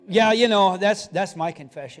Yeah, that's my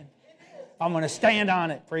confession. I'm going to stand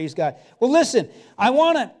on it. Praise God. Well, listen, I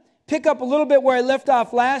want to pick up a little bit where I left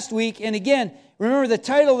off last week. And again, remember the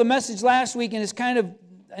title of the message last week, and it's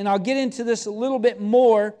and I'll get into this a little bit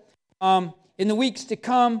more in the weeks to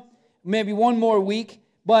come, maybe one more week.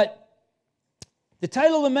 But the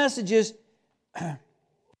title of the message is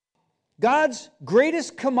God's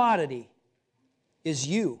greatest commodity is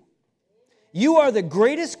you. You are the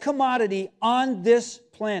greatest commodity on this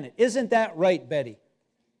planet. Isn't that right, Betty?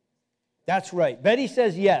 That's right. Betty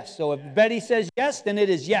says yes. So if Betty says yes, then it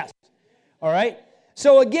is yes. All right?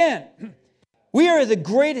 So again, we are the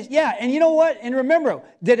greatest. Yeah, and you know what? And remember,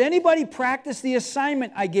 did anybody practice the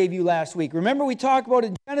assignment I gave you last week? Remember we talked about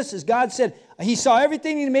in Genesis, God said, He saw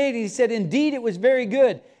everything He made, and He said, indeed, it was very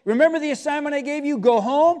good. Remember the assignment I gave you? Go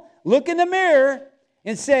home, look in the mirror,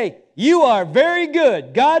 and say, you are very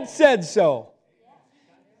good. God said so.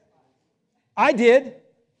 I did.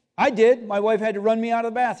 My wife had to run me out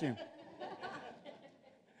of the bathroom.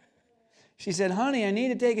 She said, honey, I need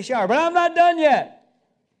to take a shower, but I'm not done yet.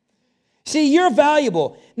 See, you're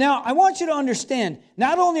valuable. Now, I want you to understand,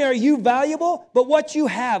 not only are you valuable, but what you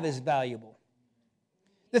have is valuable.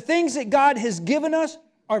 The things that God has given us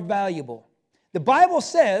are valuable. The Bible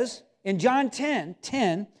says in John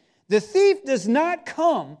 10:10, the thief does not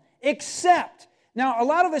come except. Now, a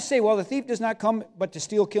lot of us say, well, the thief does not come but to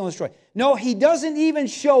steal, kill, and destroy. No, he doesn't even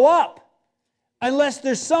show up unless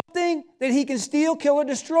there's something that he can steal, kill, or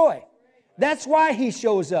destroy. That's why he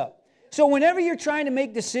shows up. So whenever you're trying to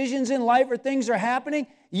make decisions in life or things are happening,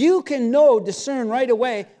 you can discern right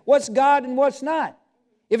away what's God and what's not.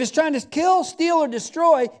 If it's trying to kill, steal, or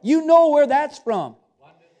destroy, you know where that's from.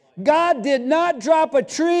 God did not drop a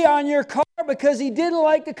tree on your car because He didn't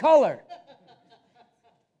like the color.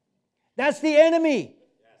 That's the enemy.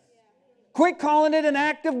 Quit calling it an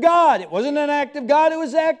act of God. It wasn't an act of God, it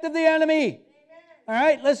was an act of the enemy. All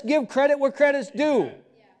right, let's give credit where credit's due.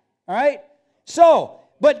 All right? So,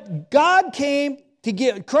 but Christ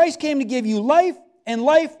came to give you life and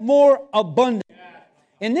life more abundant.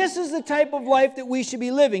 And this is the type of life that we should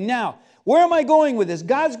be living. Now, where am I going with this?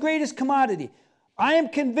 God's greatest commodity. I am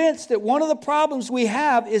convinced that one of the problems we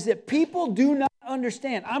have is that people do not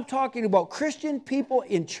understand. I'm talking about Christian people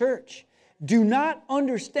in church. Do not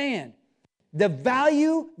understand the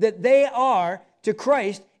value that they are to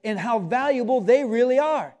Christ and how valuable they really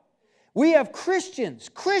are. We have Christians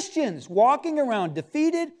walking around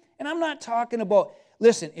defeated, and I'm not talking about,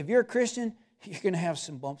 listen, if you're a Christian, you're going to have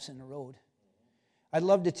some bumps in the road. I'd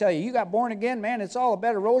love to tell you, you got born again, man, it's all a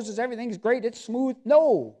bed of roses, everything's great, it's smooth.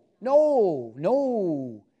 No.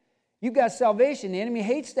 You got salvation, the enemy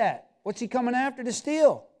hates that. What's he coming after? To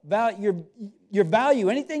steal your value.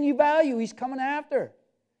 Anything you value, he's coming after.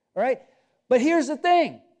 All right? But here's the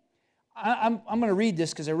thing. I'm going to read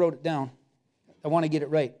this because I wrote it down. I want to get it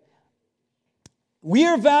right. We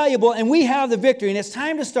are valuable and we have the victory. And it's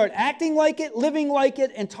time to start acting like it, living like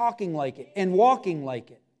it, and talking like it, and walking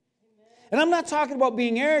like it. And I'm not talking about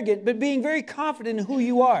being arrogant, but being very confident in who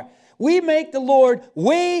you are. We make the Lord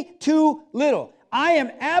way too little. I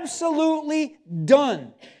am absolutely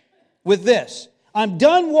done with this. I'm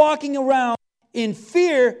done walking around in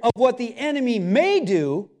fear of what the enemy may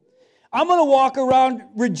do. I'm going to walk around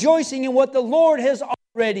rejoicing in what the Lord has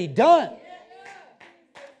already done.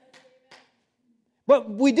 But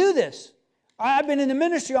we do this. I've been in the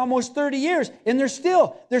ministry almost 30 years, and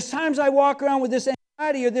there's times I walk around with this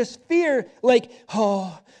anxiety or this fear, like,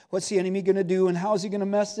 oh, what's the enemy going to do, and how is he going to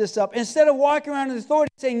mess this up? Instead of walking around in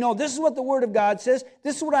authority saying, no, this is what the Word of God says,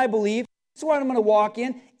 this is what I believe, this is what I'm going to walk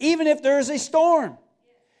in, even if there is a storm.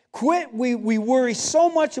 We worry so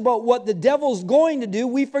much about what the devil's going to do,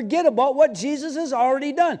 we forget about what Jesus has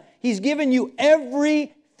already done. He's given you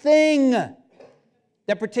everything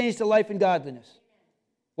that pertains to life and godliness.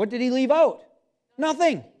 What did He leave out?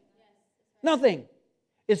 Nothing.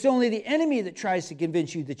 It's only the enemy that tries to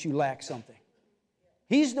convince you that you lack something.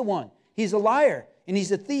 He's the one. He's a liar and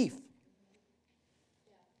he's a thief.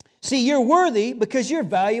 See, you're worthy because you're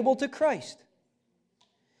valuable to Christ.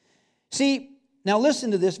 See, now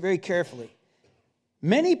listen to this very carefully.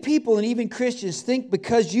 Many people and even Christians think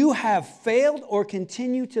because you have failed or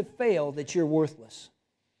continue to fail that you're worthless.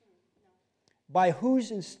 By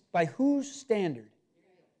whose standard?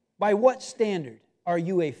 By what standard are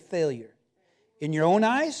you a failure? In your own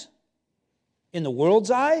eyes? In the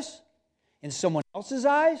world's eyes? In someone else's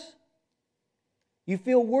eyes? You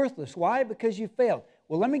feel worthless. Why? Because you failed.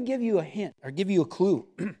 Well, let me give you a hint or give you a clue.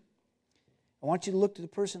 I want you to look to the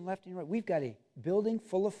person left and right. We've got a building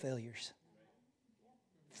full of failures.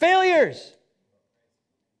 Failures!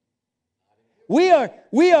 We are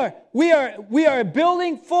a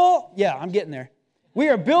building full. Yeah, I'm getting there. We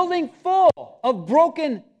are a building full of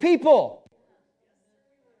broken people.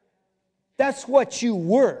 That's what you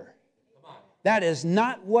were. That is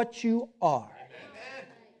not what you are.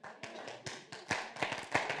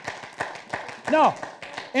 No.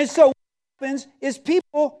 And so what happens is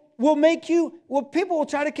people will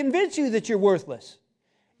try to convince you that you're worthless.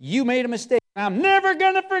 You made a mistake. I'm never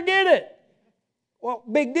going to forget it. Well,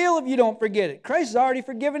 big deal if you don't forget it. Christ has already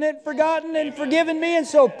forgiven it, forgotten, and forgiven me, and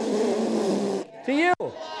so to you.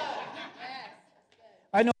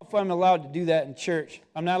 I know if I'm allowed to do that in church.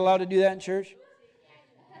 I'm not allowed to do that in church.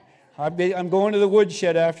 I'm going to the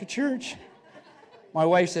woodshed after church. My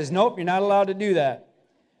wife says, nope, you're not allowed to do that.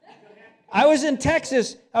 I was in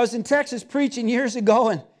Texas preaching years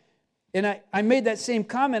ago, and I made that same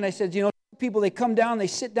comment. I said, people, they come down, they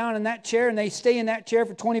sit down in that chair, and they stay in that chair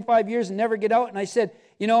for 25 years and never get out. And I said,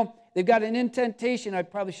 they've got an indentation. I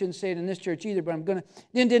probably shouldn't say it in this church either, but the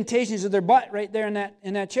indentations of their butt right there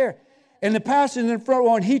in that chair. And the pastor's in the front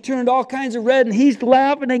row, and he turned all kinds of red, and he's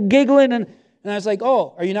laughing and giggling. And I was like,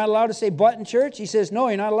 oh, are you not allowed to say butt in church? He says, no,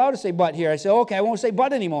 you're not allowed to say butt here. I said, okay, I won't say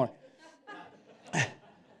butt anymore.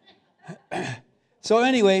 So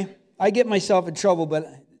anyway, I get myself in trouble, but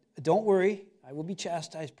don't worry, I will be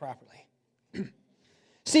chastised properly.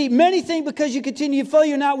 See, many think because you continue to fail,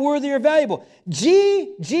 you're not worthy or valuable.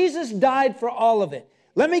 Jesus died for all of it.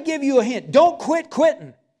 Let me give you a hint. Don't quit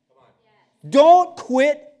quitting. Don't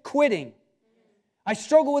quit quitting. I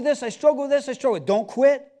struggle with this, I struggle with this, I struggle with this. Don't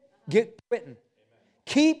quit, get quitting.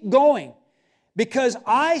 Keep going. Because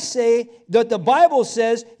I say that the Bible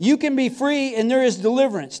says you can be free and there is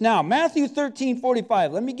deliverance. Now, Matthew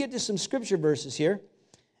 13:45. Let me get to some scripture verses here.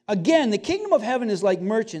 Again, the kingdom of heaven is like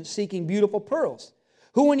merchants seeking beautiful pearls,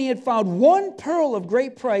 who when he had found one pearl of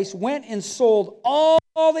great price, went and sold all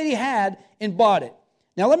that he had and bought it.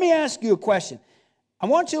 Now, let me ask you a question. I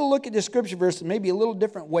want you to look at this scripture verse in maybe a little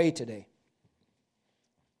different way today.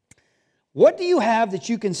 What do you have that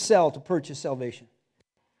you can sell to purchase salvation?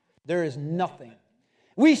 There is nothing.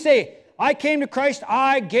 We say, I came to Christ,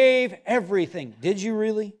 I gave everything. Did you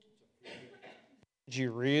really? Did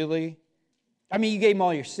you really? I mean, you gave him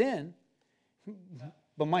all your sin.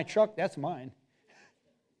 But my truck, that's mine.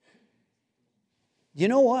 You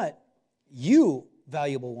know what? You,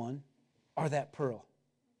 valuable one, are that pearl.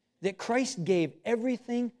 That Christ gave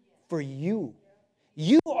everything for you.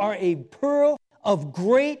 You are a pearl of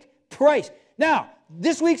great price. Now,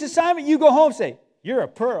 this week's assignment, you go home and say, you're a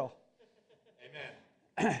pearl.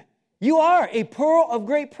 Amen. You are a pearl of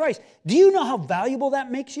great price. Do you know how valuable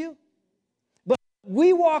that makes you? But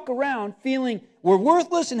we walk around feeling we're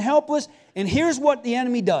worthless and helpless, and here's what the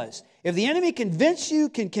enemy does. If the enemy can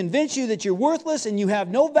convince you that you're worthless and you have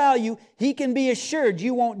no value, he can be assured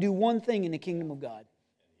you won't do one thing in the kingdom of God.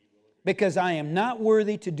 Because I am not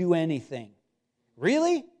worthy to do anything.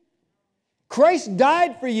 Really? Christ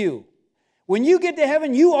died for you. When you get to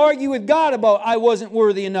heaven, you argue with God about, I wasn't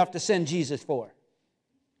worthy enough to send Jesus for.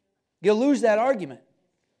 You'll lose that argument.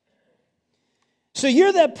 So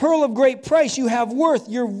you're that pearl of great price. You have worth.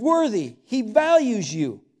 You're worthy. He values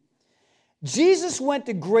you. Jesus went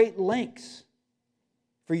to great lengths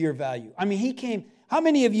for your value. I mean, he came. How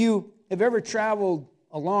many of you have ever traveled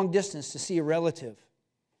a long distance to see a relative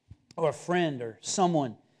or a friend or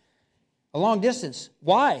someone? A long distance.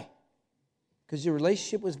 Why? Because your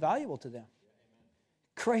relationship was valuable to them.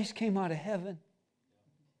 Christ came out of heaven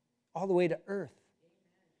all the way to earth.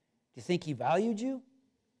 Do you think he valued you?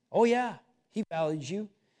 Oh yeah, he valued you.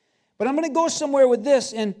 But I'm going to go somewhere with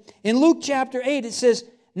this. And in Luke chapter 8 it says,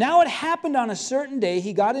 now it happened on a certain day,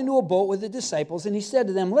 he got into a boat with the disciples and he said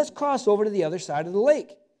to them, let's cross over to the other side of the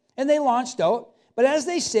lake. And they launched out. But as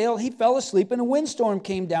they sailed, he fell asleep and a windstorm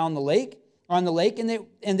came down the lake,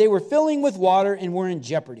 and they were filling with water and were in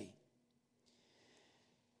jeopardy.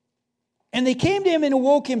 And they came to him and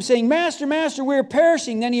awoke him, saying, Master, Master, we are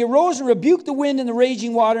perishing. Then he arose and rebuked the wind and the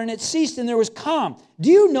raging water, and it ceased, and there was calm. Do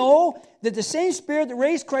you know that the same Spirit that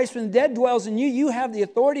raised Christ from the dead dwells in you? You have the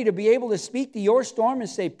authority to be able to speak to your storm and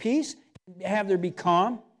say, peace, have there be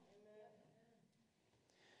calm.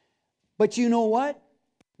 But you know what?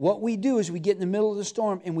 What we do is we get in the middle of the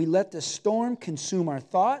storm, and we let the storm consume our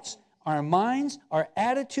thoughts, our minds, our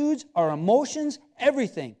attitudes, our emotions,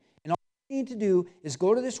 everything. Need to do is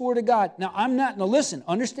go to this Word of God. Now, listen,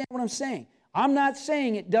 understand what I'm saying. I'm not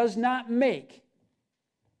saying it does not make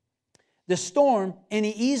the storm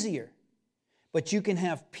any easier, but you can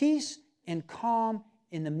have peace and calm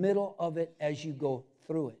in the middle of it as you go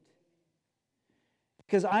through it.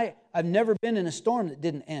 Because I've never been in a storm that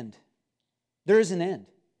didn't end. There is an end.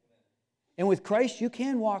 And with Christ, you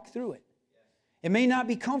can walk through it. It may not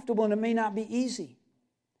be comfortable and it may not be easy,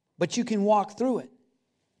 but you can walk through it.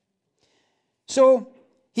 So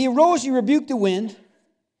he arose, he rebuked the wind.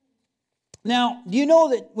 Now, do you know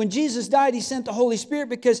that when Jesus died, he sent the Holy Spirit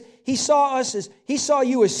because he saw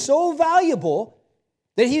you as so valuable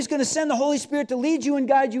that he's going to send the Holy Spirit to lead you and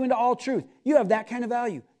guide you into all truth. You have that kind of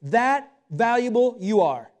value. That valuable you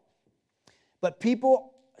are. But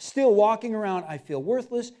people still walking around, I feel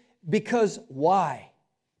worthless, because why?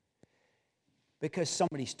 Because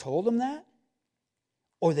somebody's told them that,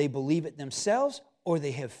 or they believe it themselves, or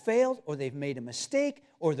they have failed, or they've made a mistake,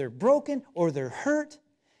 or they're broken, or they're hurt.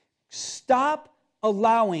 Stop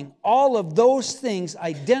allowing all of those things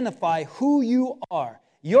identify who you are.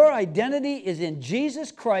 Your identity is in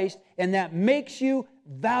Jesus Christ, and that makes you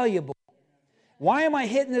valuable. Why am I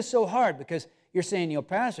hitting this so hard? Because you're saying,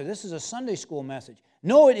 Pastor, this is a Sunday school message.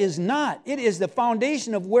 No, it is not. It is the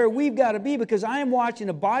foundation of where we've got to be, because I am watching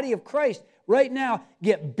a body of Christ right now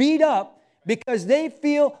get beat up because they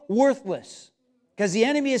feel worthless. Because the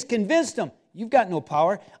enemy has convinced them, you've got no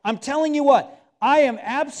power. I'm telling you what, I am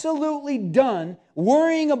absolutely done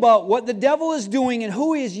worrying about what the devil is doing and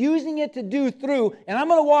who he is using it to do through, and I'm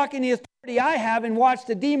going to walk in the authority I have and watch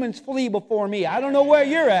the demons flee before me. I don't know where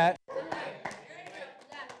you're at,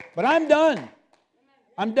 but I'm done.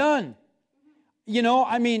 I'm done.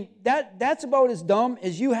 That's about as dumb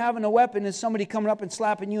as you having a weapon and somebody coming up and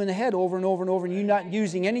slapping you in the head over and over and over and you not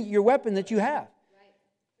using your weapon that you have.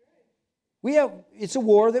 It's a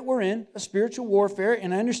war that we're in, a spiritual warfare,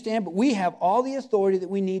 and I understand, but we have all the authority that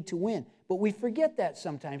we need to win. But we forget that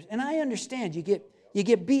sometimes. And I understand you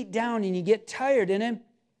get beat down and you get tired, and then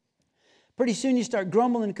pretty soon you start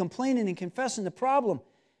grumbling and complaining and confessing the problem.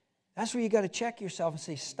 That's where you got to check yourself and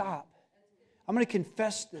say, stop. I'm going to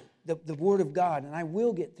confess the Word of God, and I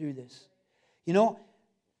will get through this.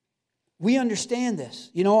 We understand this.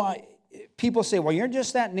 People say, well, you're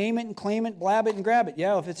just that name it and claim it, blab it and grab it.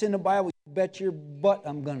 Yeah, if it's in the Bible, you bet your butt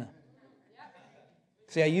I'm going to.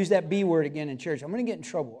 See, I use that B word again in church. I'm going to get in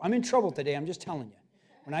trouble. I'm in trouble today, I'm just telling you.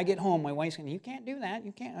 When I get home, my wife's going, you can't do that.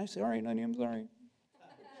 You can't. I say, all right, honey, I'm sorry.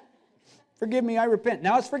 Forgive me, I repent.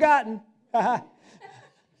 Now it's forgotten.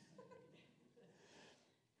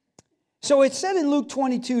 So it said in Luke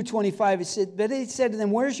 22:25, but it said to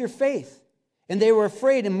them, where's your faith? And they were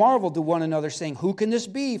afraid and marveled to one another, saying, who can this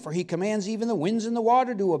be? For he commands even the winds and the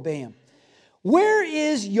water to obey him. Where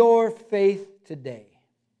is your faith today?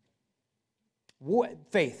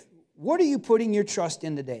 Faith. What are you putting your trust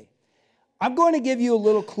in today? I'm going to give you a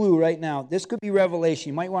little clue right now. This could be revelation.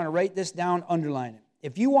 You might want to write this down, underline it.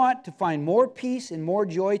 If you want to find more peace and more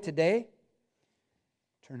joy today,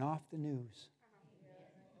 turn off the news.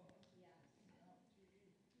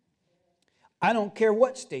 I don't care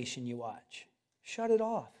what station you watch. Shut it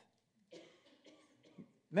off.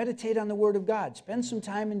 Meditate on the Word of God. Spend some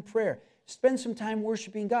time in prayer. Spend some time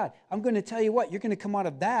worshiping God. I'm going to tell you what, you're going to come out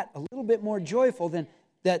of that a little bit more joyful than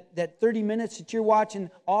that 30 minutes that you're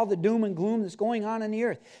watching all the doom and gloom that's going on in the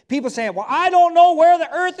earth. People say, well, I don't know where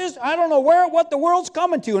the earth is. I don't know what the world's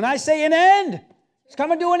coming to. And I say, an end. It's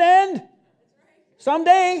coming to an end.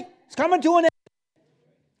 Someday, it's coming to an end.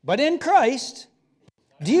 But in Christ,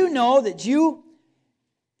 do you know that you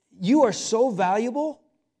are so valuable?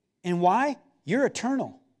 And why? You're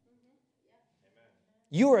eternal.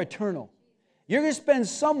 You are eternal. You're going to spend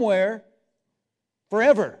somewhere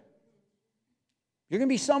forever. You're going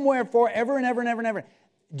to be somewhere forever and ever and ever and ever.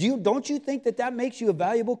 Don't you think that makes you a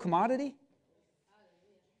valuable commodity?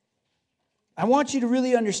 I want you to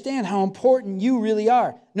really understand how important you really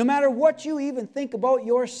are. No matter what you even think about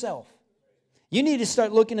yourself. You need to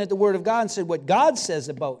start looking at the Word of God and say what God says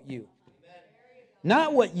about you.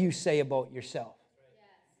 Not what you say about yourself.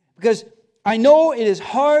 Because I know it is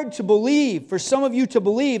hard to believe, for some of you to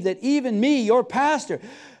believe that even me, your pastor,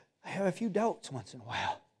 I have a few doubts once in a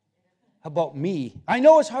while about me. I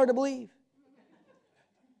know it's hard to believe.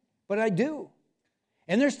 But I do.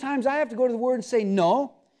 And there's times I have to go to the Word and say,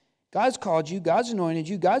 no, God's called you, God's anointed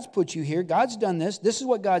you, God's put you here, God's done this. This is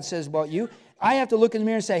what God says about you. I have to look in the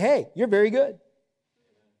mirror and say, hey, you're very good.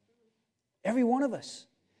 Every one of us.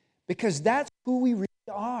 Because that's who we really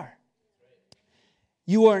are.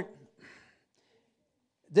 You are,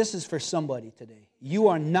 this is for somebody today. You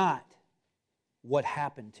are not what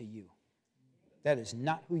happened to you. That is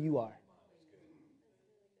not who you are.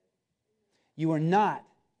 You are not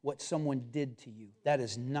what someone did to you. That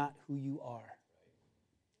is not who you are.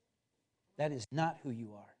 That is not who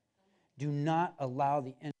you are. Do not allow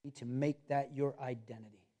the enemy to make that your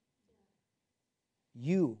identity.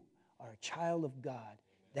 You are a child of God.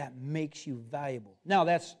 That makes you valuable. Now,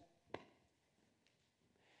 that's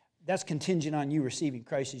contingent on you receiving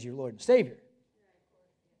Christ as your Lord and Savior.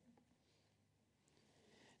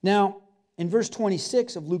 Now, in verse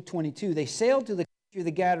 26 of Luke 22, they sailed to the country of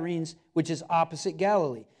the Gadarenes, which is opposite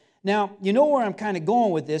Galilee. Now, you know where I'm kind of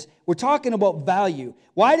going with this. We're talking about value.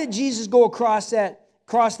 Why did Jesus go across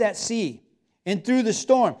that sea and through the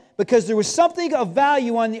storm? Because there was something of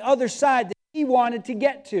value on the other side that he wanted to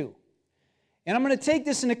get to. And I'm going to take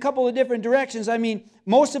this in a couple of different directions. I mean,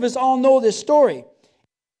 most of us all know this story.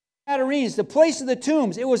 Gadarenes, the place of the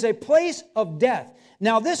tombs, it was a place of death.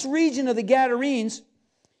 Now, this region of the Gadarenes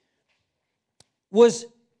was a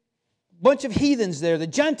bunch of heathens there. The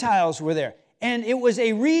Gentiles were there. And it was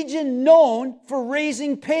a region known for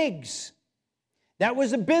raising pigs. That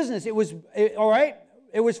was a business. It was, all right?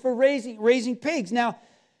 It was for raising pigs. Now,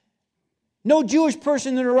 no Jewish person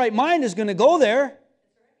in their right mind is going to go there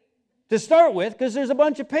to start with, because there's a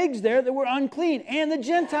bunch of pigs there that were unclean. And the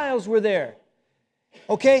Gentiles were there.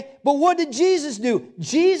 Okay? But what did Jesus do?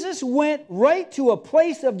 Jesus went right to a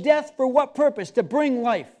place of death for what purpose? To bring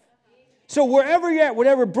life. So wherever you're at,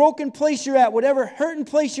 whatever broken place you're at, whatever hurting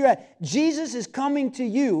place you're at, Jesus is coming to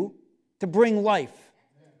you to bring life.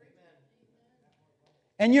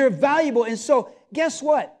 And you're valuable. And so, guess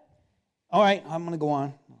what? All right, I'm going to go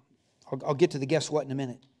on. I'll get to the guess what in a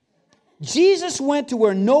minute. Jesus went to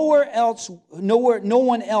where no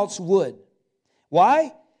one else would.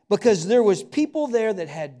 Why? Because there was people there that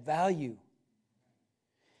had value.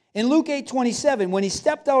 In Luke 8:27, when he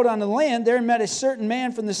stepped out on the land, there met a certain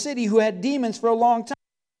man from the city who had demons for a long time.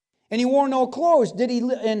 And he wore no clothes,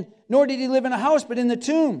 nor did he live in a house, but in the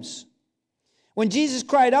tombs. When he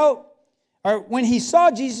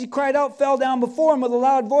saw Jesus, he cried out, fell down before him with a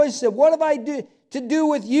loud voice, said, "What have I to do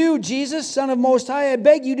with you, Jesus, Son of Most High? I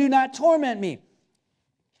beg you, do not torment me."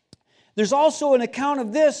 There's also an account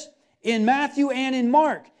of this in Matthew and in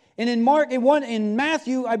Mark. And in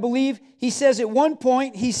Matthew, I believe, he says at one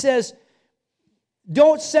point, he says,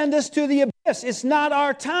 "Don't send us to the abyss. It's not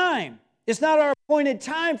our time. It's not our appointed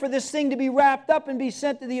time for this thing to be wrapped up and be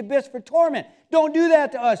sent to the abyss for torment. Don't do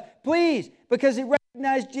that to us, please," because he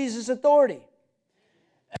recognized Jesus' authority.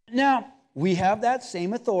 Now, we have that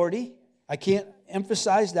same authority. I can't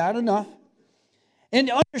emphasize that enough.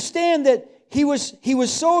 And understand that he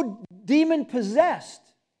was so demon-possessed.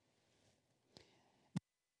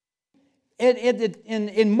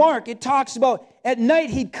 In Mark, it talks about at night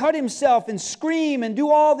he'd cut himself and scream and do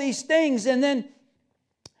all these things. And then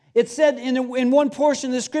it said in one portion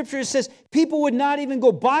of the scripture, it says people would not even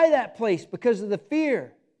go by that place because of the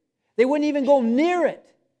fear. They wouldn't even go near it.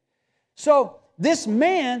 So this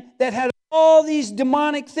man that had all these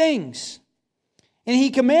demonic things, and he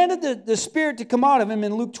commanded the spirit to come out of him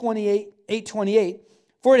in Luke 8:28.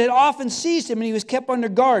 For it had often seized him, and he was kept under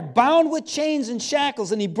guard, bound with chains and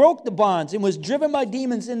shackles, and he broke the bonds and was driven by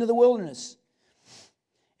demons into the wilderness.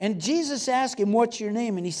 And Jesus asked him, "What's your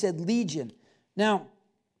name?" And he said, "Legion." Now,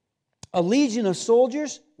 a legion of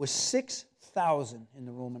soldiers was 6,000 in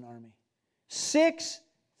the Roman army.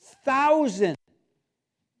 6,000.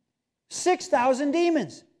 6,000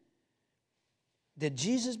 demons. Did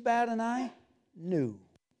Jesus bat an eye? No.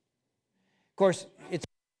 Of course,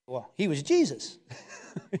 he was Jesus.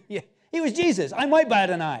 Yeah, he was Jesus. I might bat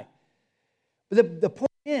an eye. But the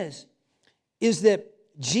point is that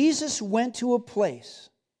Jesus went to a place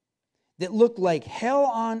that looked like hell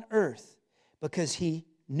on earth because he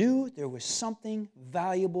knew there was something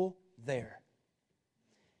valuable there.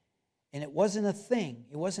 And it wasn't a thing.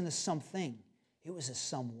 It wasn't a something. It was a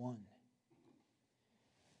someone.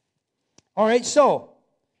 All right, so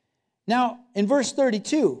now in verse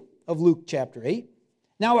 32 of Luke chapter 8,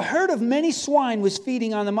 now a herd of many swine was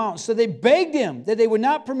feeding on the mountain. So they begged him that they would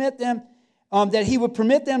not permit them, that he would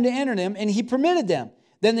permit them to enter them, and he permitted them.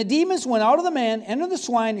 Then the demons went out of the man, entered the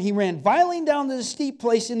swine, and he ran violently down to the steep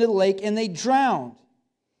place into the lake, and they drowned.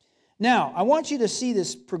 Now, I want you to see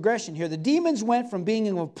this progression here. The demons went from being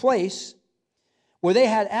in a place where they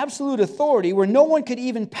had absolute authority, where no one could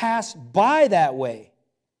even pass by that way.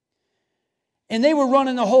 And they were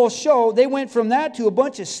running the whole show. They went from that to a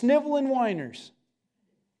bunch of sniveling whiners.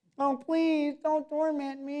 "Oh, please, don't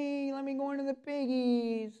torment me. Let me go into the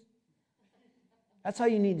piggies." That's how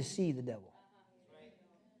you need to see the devil.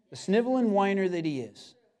 The sniveling whiner that he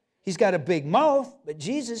is. He's got a big mouth, but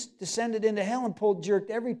Jesus descended into hell and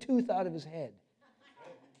jerked every tooth out of his head.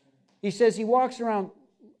 He says he walks around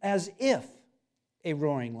as if a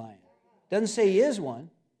roaring lion. Doesn't say he is one.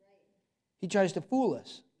 He tries to fool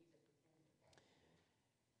us.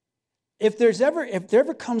 If there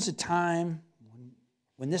ever comes a time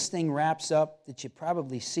when this thing wraps up that you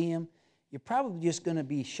probably see him, you're probably just going to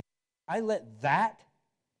be shocked. I let that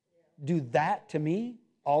do that to me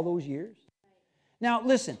all those years. Now,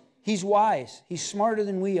 listen, he's wise. He's smarter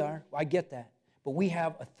than we are. I get that. but we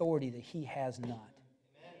have authority that he has not.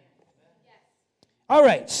 All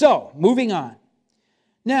right, so moving on.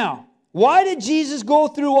 Now, why did Jesus go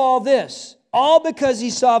through all this? All because he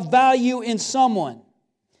saw value in someone.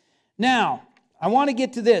 Now, I want to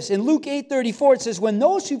get to this. In Luke 8:34, it says, when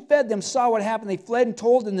those who fed them saw what happened, they fled and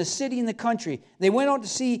told in the city and the country. They went out to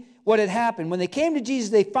see what had happened. When they came to Jesus,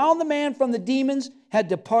 they found the man from whom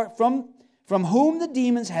the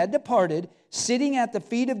demons had departed, sitting at the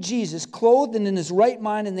feet of Jesus, clothed and in his right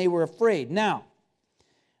mind, and they were afraid. Now,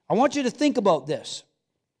 I want you to think about this.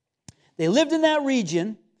 They lived in that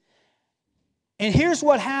region, and here's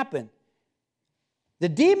what happened. The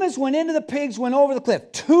demons went into the pigs, went over the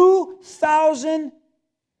cliff. 2,000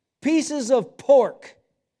 pieces of pork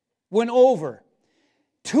went over.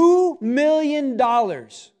 $2 million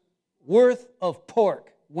worth of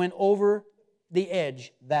pork went over the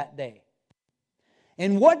edge that day.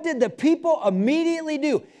 And what did the people immediately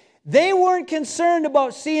do? They weren't concerned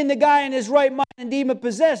about seeing the guy in his right mind and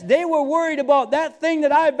demon-possessed. They were worried about that thing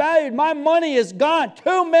that I valued. My money is gone.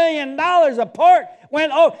 $2 million of pork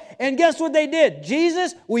went over. And guess what they did?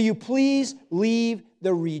 Jesus, will you please leave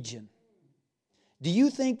the region? Do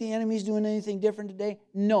you think the enemy's doing anything different today?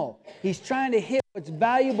 No. He's trying to hit what's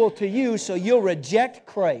valuable to you so you'll reject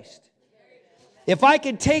Christ. If I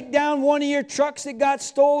could take down one of your trucks that got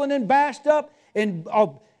stolen and bashed up, and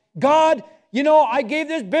God, you know, I gave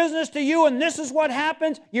this business to you and this is what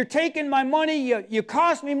happens. You're taking my money. You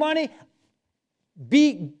cost me money.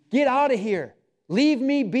 Get out of here. Leave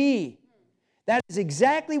me be. That is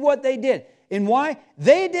exactly what they did. And why?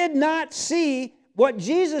 They did not see what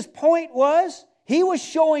Jesus' point was. He was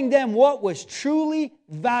showing them what was truly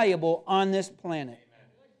valuable on this planet.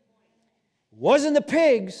 It wasn't the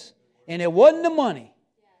pigs and it wasn't the money.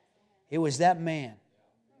 It was that man.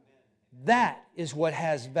 That is what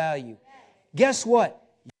has value. Guess what?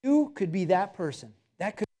 You could be that person.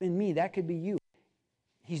 That could have been me. That could be you.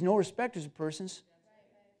 He's no respecter of persons.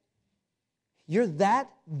 You're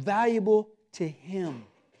that valuable to him.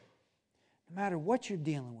 No matter what you're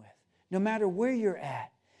dealing with. No matter where you're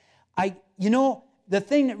at. The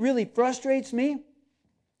thing that really frustrates me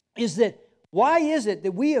is that why is it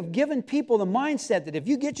that we have given people the mindset that if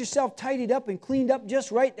you get yourself tidied up and cleaned up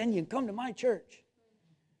just right, then you can come to my church?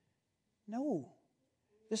 No.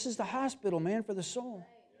 This is the hospital, man, for the soul.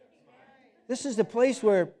 This is the place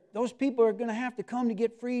where those people are going to have to come to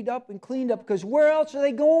get freed up and cleaned up, because where else are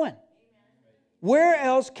they going? Where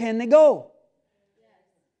else can they go?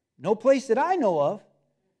 No place that I know of.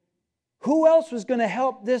 Who else was going to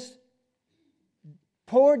help this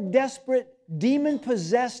poor, desperate,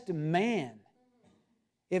 demon-possessed man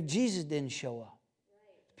if Jesus didn't show up?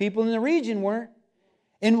 People in the region weren't.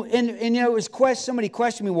 And it was somebody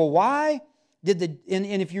questioned me, well, why did and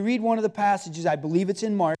if you read one of the passages, I believe it's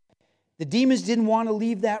in Mark, the demons didn't want to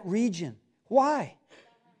leave that region. Why?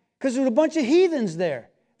 Because there were a bunch of heathens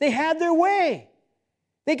there. They had their way.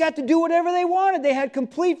 They got to do whatever they wanted. They had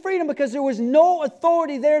complete freedom because there was no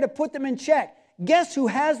authority there to put them in check. Guess who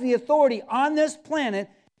has the authority on this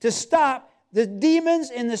planet to stop the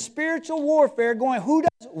demons and the spiritual warfare going? Who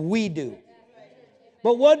does? We do.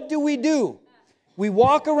 But what do? We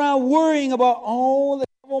walk around worrying about, the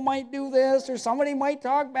devil might do this, or somebody might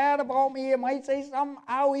talk bad about me, it might say something,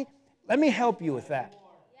 owie. Let me help you with that.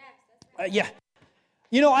 Yeah.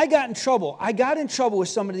 You know, I got in trouble. With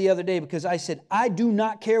somebody the other day because I said, I do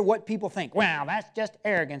not care what people think. Wow, that's just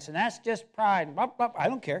arrogance, and that's just pride. Blah, blah. I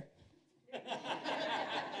don't care.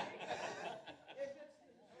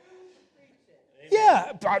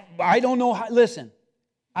 Yeah, I don't know how. Listen,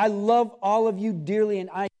 I love all of you dearly, and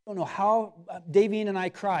I don't know how Davian and I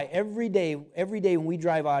cry every day when we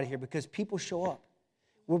drive out of here because people show up.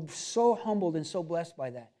 We're so humbled and so blessed by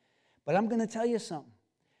that. But I'm going to tell you something.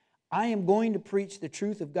 I am going to preach the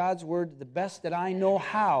truth of God's Word the best that I know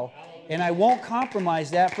how, and I won't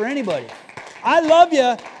compromise that for anybody. I love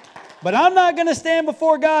you, but I'm not going to stand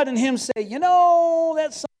before God and Him say,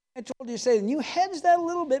 that's something I told you to say, and you hedged that a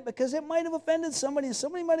little bit because it might have offended somebody, and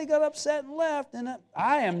somebody might have got upset and left, and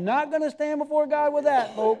I am not going to stand before God with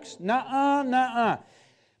that, folks. Nuh-uh.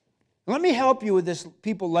 Let me help you with this,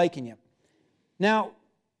 people liking you. Now,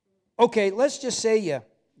 okay, let's just say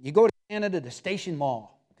you go to Canada to Station Mall,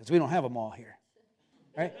 because we don't have a mall here,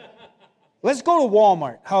 right? Let's go to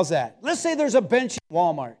Walmart. How's that? Let's say there's a bench at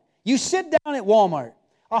Walmart. You sit down at Walmart.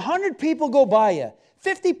 100 people go by you.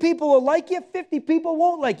 50 people will like you. 50 people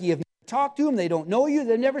won't like you. You've never talked to them. They don't know you.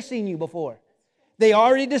 They've never seen you before. They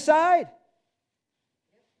already decide.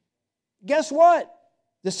 Guess what?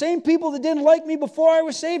 The same people that didn't like me before I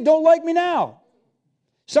was saved don't like me now.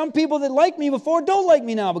 Some people that liked me before don't like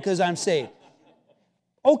me now because I'm saved.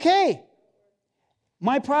 Okay.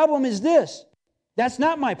 My problem is this. That's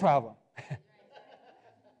not my problem.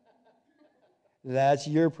 That's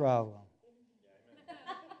your problem.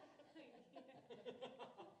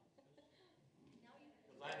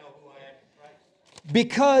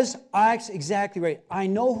 Because exactly right. I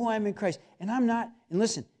know who I am in Christ. And I'm not, and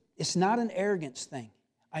listen, it's not an arrogance thing.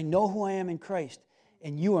 I know who I am in Christ.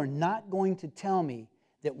 And you are not going to tell me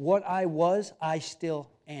that what I was, I still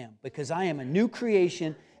am. Because I am a new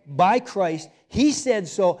creation by Christ. He said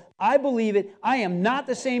so. I believe it. I am not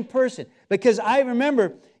the same person. Because I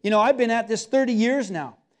remember, I've been at this 30 years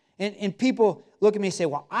now. And people look at me and say,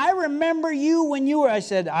 well, I remember you when you were. I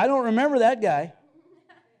said, I don't remember that guy.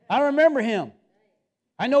 I don't remember him.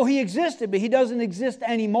 I know he existed, but he doesn't exist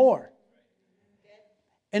anymore.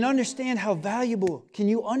 And understand how valuable. Can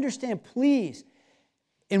you understand, please?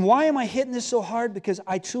 And why am I hitting this so hard? Because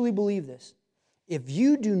I truly believe this. If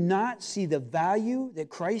you do not see the value that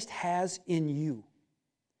Christ has in you,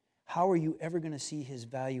 how are you ever going to see His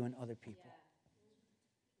value in other people?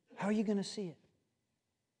 How are you going to see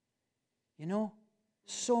it?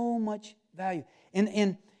 So much value.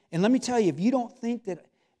 And let me tell you, if you don't think that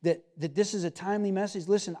this is a timely message,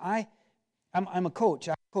 listen, I'm a coach.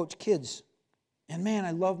 I coach kids. And man,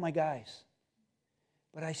 I love my guys.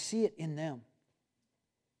 But I see it in them.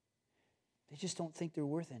 They just don't think they're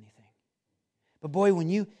worth anything. But boy, when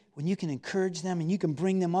you can encourage them and you can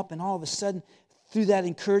bring them up, and all of a sudden, through that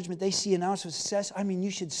encouragement, they see an ounce of success. I mean,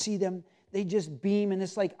 you should see them. They just beam, and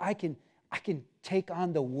it's like, I can take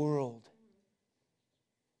on the world.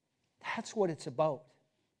 That's what it's about.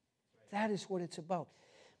 That is what it's about.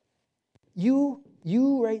 You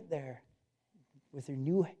right there, with your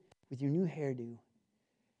new hairdo,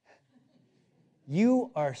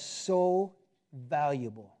 you are so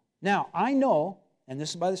valuable. Now, I know, and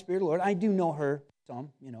this is by the Spirit of the Lord, I do know her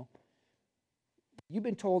some, You've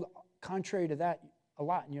been told contrary to that a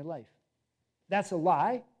lot in your life. That's a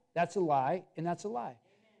lie, that's a lie, and that's a lie.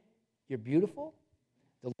 You're beautiful,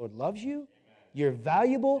 the Lord loves you, you're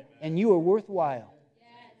valuable, and you are worthwhile.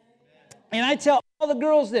 And I tell all the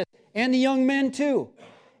girls this, and the young men too.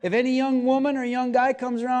 If any young woman or young guy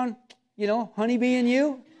comes around, honeybeeing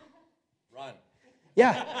you, run.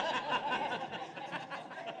 Yeah.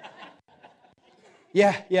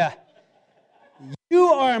 Yeah. You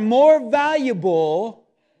are more valuable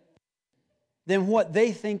than what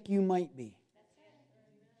they think you might be.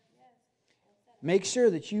 Make sure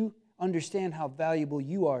that you understand how valuable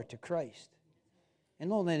you are to Christ. And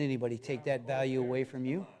don't let anybody take that value away from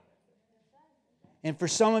you. And for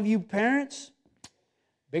some of you parents,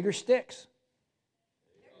 bigger sticks.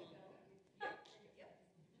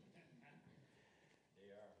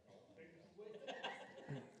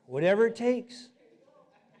 Whatever it takes.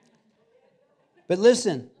 But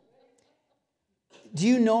listen, do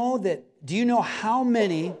you know how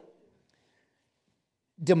many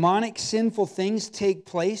demonic sinful things take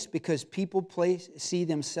place because people see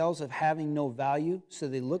themselves as having no value, so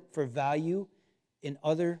they look for value in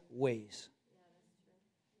other ways?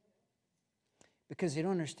 Because they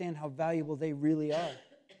don't understand how valuable they really are.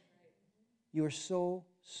 You are so,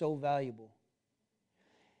 so valuable.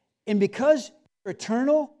 And because you're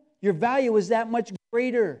eternal, your value is that much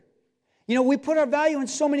greater. We put our value in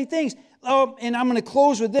so many things. And I'm going to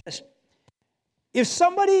close with this. If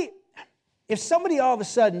somebody all of a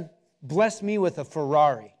sudden blessed me with a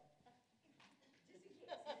Ferrari,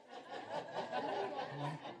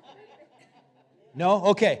 no?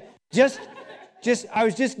 Okay. I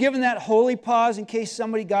was just giving that holy pause in case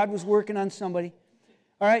God was working on somebody.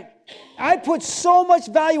 All right? I put so much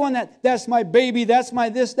value on that. That's my baby. That's my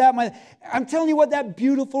this, that, my... I'm telling you what, that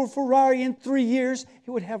beautiful Ferrari in 3 years,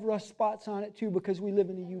 it would have rust spots on it too because we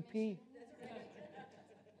live in a UP.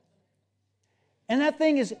 And that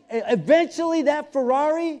thing is, eventually that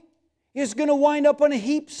Ferrari is going to wind up on a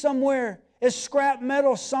heap somewhere as scrap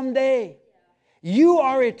metal someday. You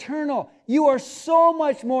are eternal. You are so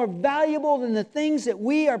much more valuable than the things that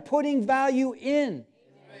we are putting value in.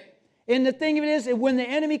 And the thing of it is, when the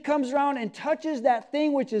enemy comes around and touches that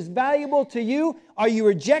thing which is valuable to you, are you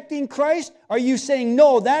rejecting Christ? Are you saying,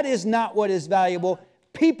 no, that is not what is valuable?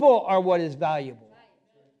 People are what is valuable.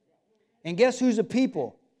 And guess who's a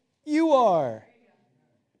people? You are.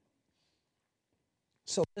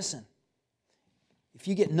 So listen, if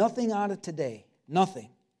you get nothing out of today, nothing,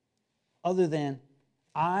 other than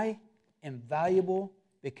I am valuable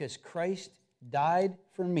because Christ died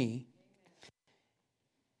for me.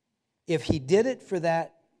 If He did it for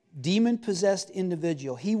that demon-possessed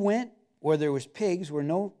individual, He went where there was pigs, where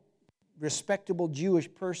no respectable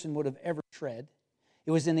Jewish person would have ever tread.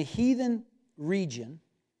 It was in a heathen region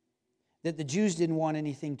that the Jews didn't want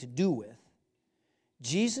anything to do with.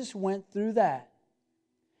 Jesus went through that.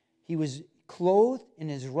 He was clothed in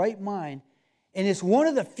his right mind. And it's one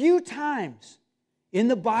of the few times in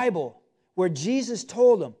the Bible where Jesus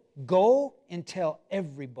told him, go and tell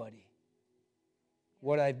everybody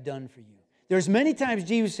what I've done for you. There's many times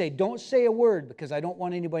Jesus say, don't say a word because I don't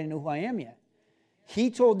want anybody to know who I am yet. He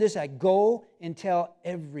told this, I go and tell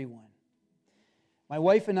everyone. My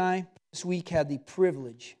wife and I this week had the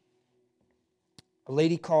privilege. A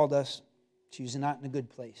lady called us. She was not in a good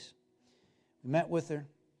place. We met with her.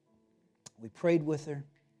 We prayed with her.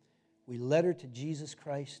 We led her to Jesus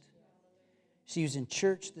Christ. She was in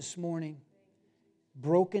church this morning,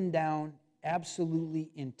 broken down,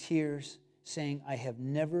 absolutely in tears, saying, I have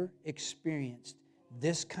never experienced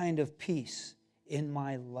this kind of peace in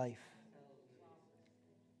my life.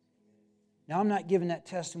 Now, I'm not giving that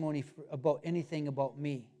testimony about anything about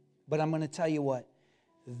me, but I'm going to tell you what.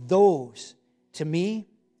 Those, to me,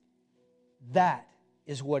 that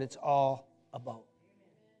is what it's all about.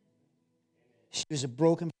 She was a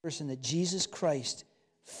broken person that Jesus Christ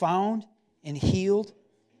found and healed.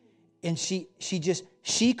 And she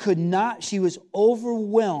was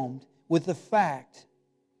overwhelmed with the fact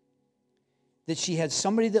that she had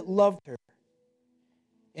somebody that loved her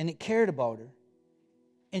and that cared about her.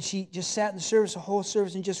 And she just sat in the service, the whole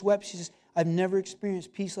service, and just wept. She says, I've never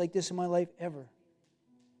experienced peace like this in my life ever.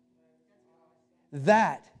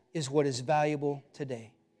 That is what is valuable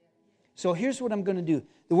today. So here's what I'm going to do.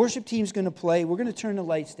 The worship team's going to play. We're going to turn the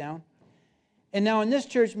lights down. And now in this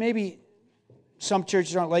church, maybe some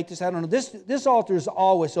churches aren't like this. I don't know. This altar is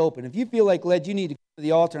always open. If you feel like led, you need to go to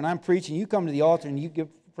the altar, and I'm preaching, you come to the altar and you give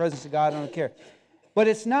the presence of God. I don't care. But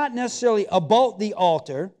it's not necessarily about the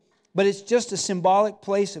altar, but it's just a symbolic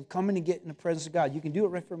place of coming to get in the presence of God. You can do it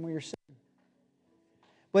right from where you're sitting.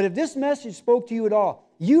 But if this message spoke to you at all,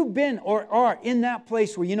 you've been or are in that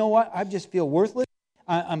place where, you know what, I just feel worthless.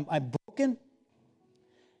 I'm broken.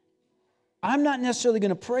 I'm not necessarily going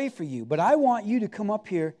to pray for you, but I want you to come up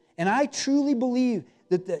here, and I truly believe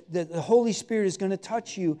that the Holy Spirit is going to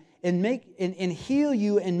touch you and heal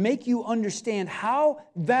you and make you understand how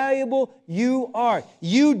valuable you are.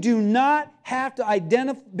 You do not have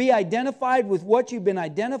to be identified with what you've been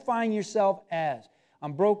identifying yourself as.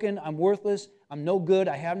 I'm broken, I'm worthless, I'm no good,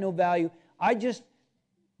 I have no value. I just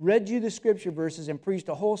read you the scripture verses and preached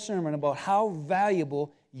a whole sermon about how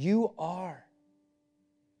valuable you are.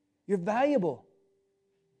 You're valuable.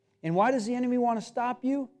 And why does the enemy want to stop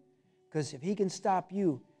you? Because if he can stop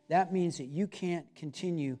you, that means that you can't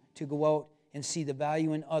continue to go out and see the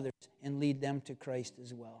value in others and lead them to Christ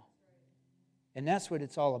as well. And that's what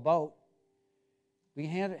it's all about. We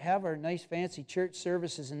can have our nice fancy church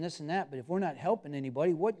services and this and that, but if we're not helping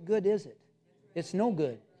anybody, what good is it? It's no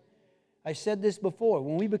good. I said this before.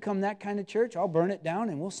 When we become that kind of church, I'll burn it down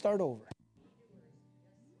and we'll start over.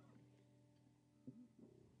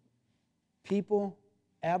 People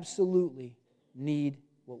absolutely need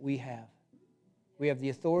what we have. We have the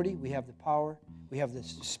authority, we have the power, we have the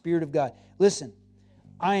Spirit of God. Listen,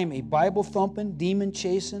 I am a Bible-thumping,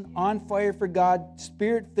 demon-chasing, on fire for God,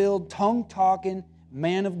 Spirit-filled, tongue-talking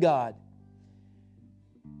man of God.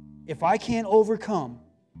 If I can't overcome,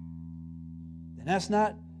 then that's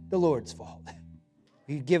not the Lord's fault.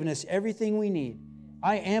 He's given us everything we need.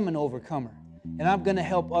 I am an overcomer, and I'm going to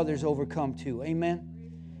help others overcome too. Amen?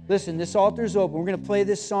 Listen, this altar is open. We're going to play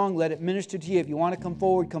this song. Let it minister to you. If you want to come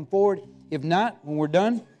forward, come forward. If not, when we're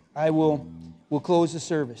done, we'll close the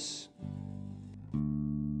service.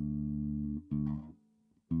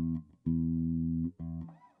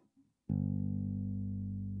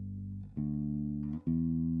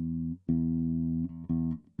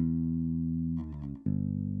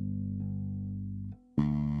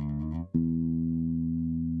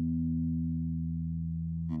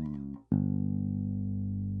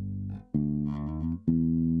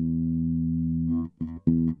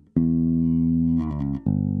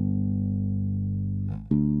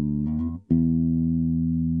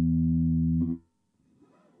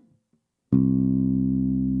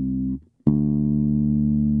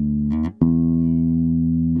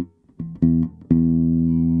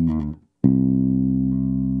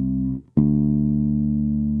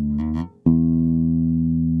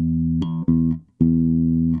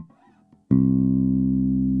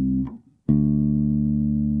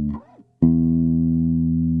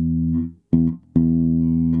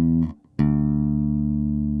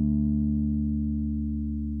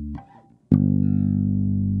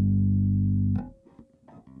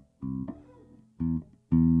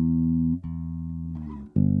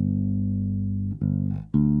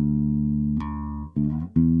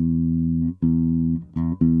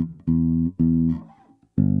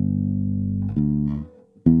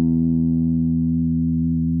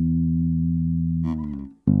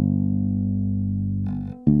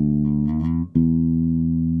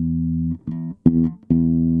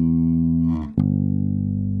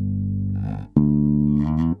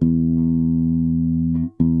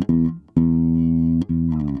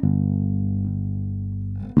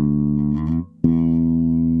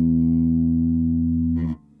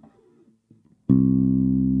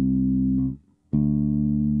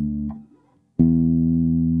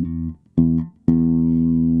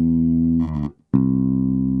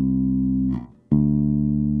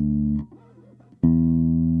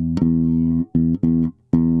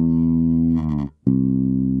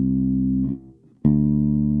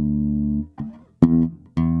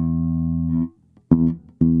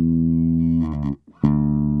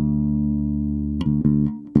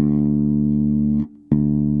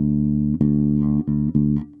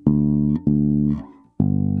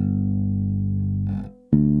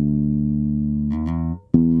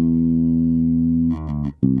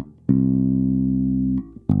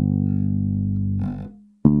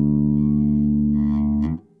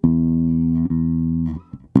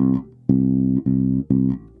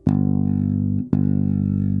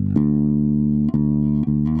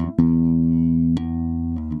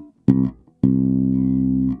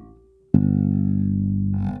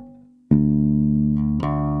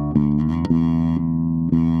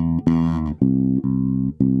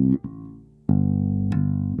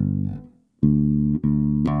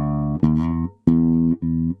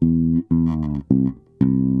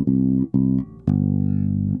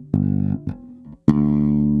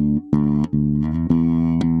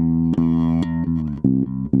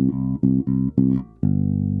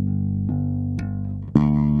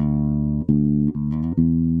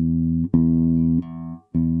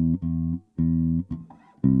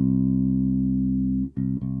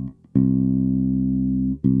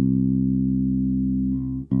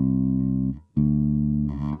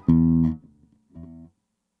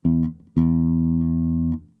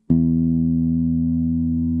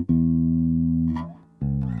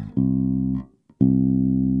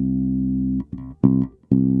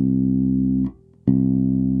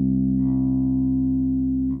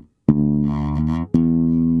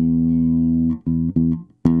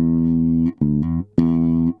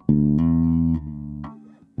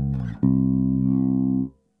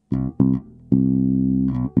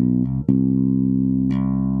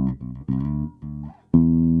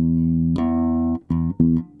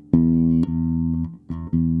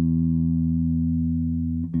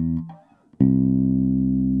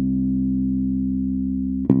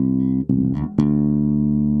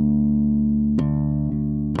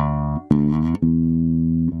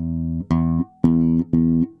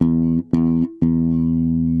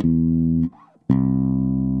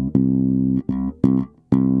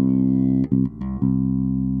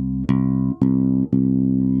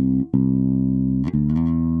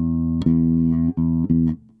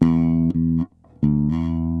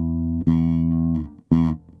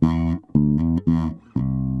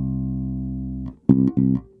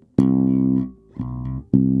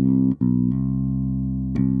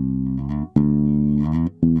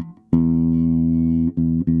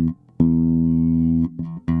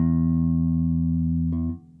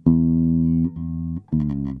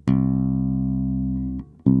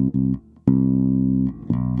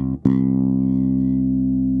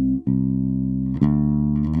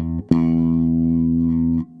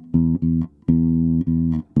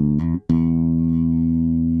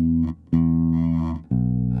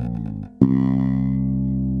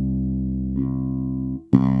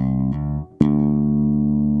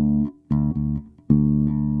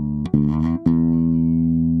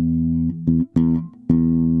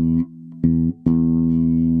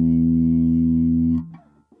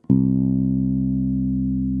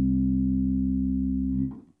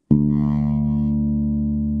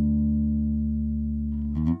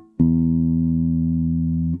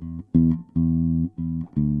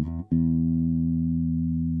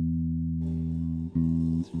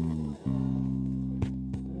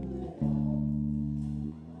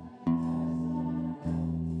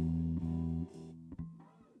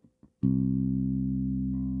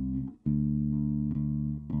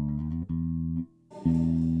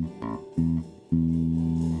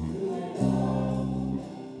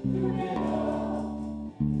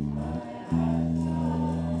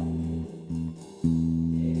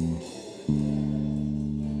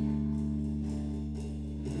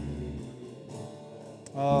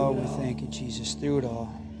 Oh, we thank you, Jesus, through it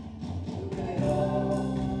all.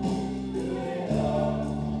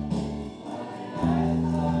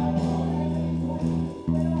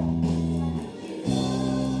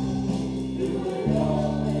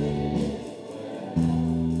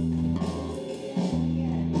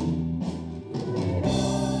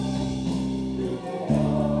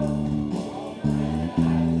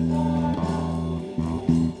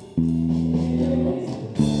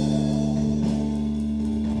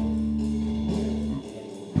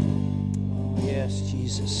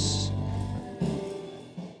 Jesus.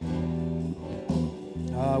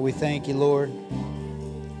 We thank you, Lord.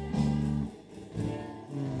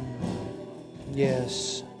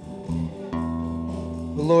 Yes.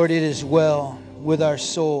 Lord, it is well with our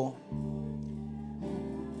soul.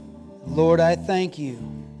 Lord, I thank you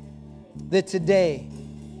that today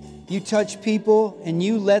you touch people and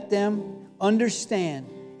you let them understand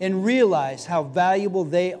and realize how valuable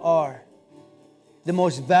they are. The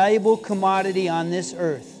most valuable commodity on this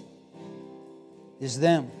earth is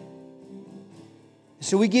them.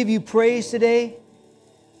 So we give you praise today.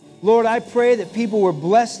 Lord, I pray that people were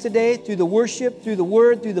blessed today through the worship, through the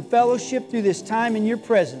word, through the fellowship, through this time in your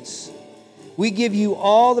presence. We give you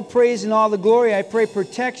all the praise and all the glory. I pray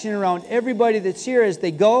protection around everybody that's here as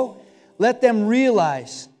they go. Let them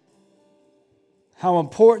realize how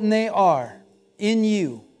important they are in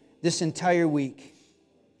you this entire week.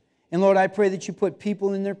 And Lord, I pray that you put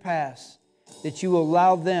people in their paths, that you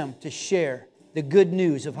allow them to share the good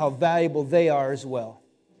news of how valuable they are as well.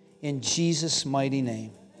 In Jesus' mighty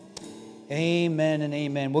name. Amen and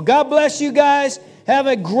amen. Well, God bless you guys. Have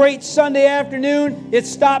a great Sunday afternoon. It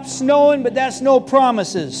stopped snowing, but that's no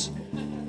promises.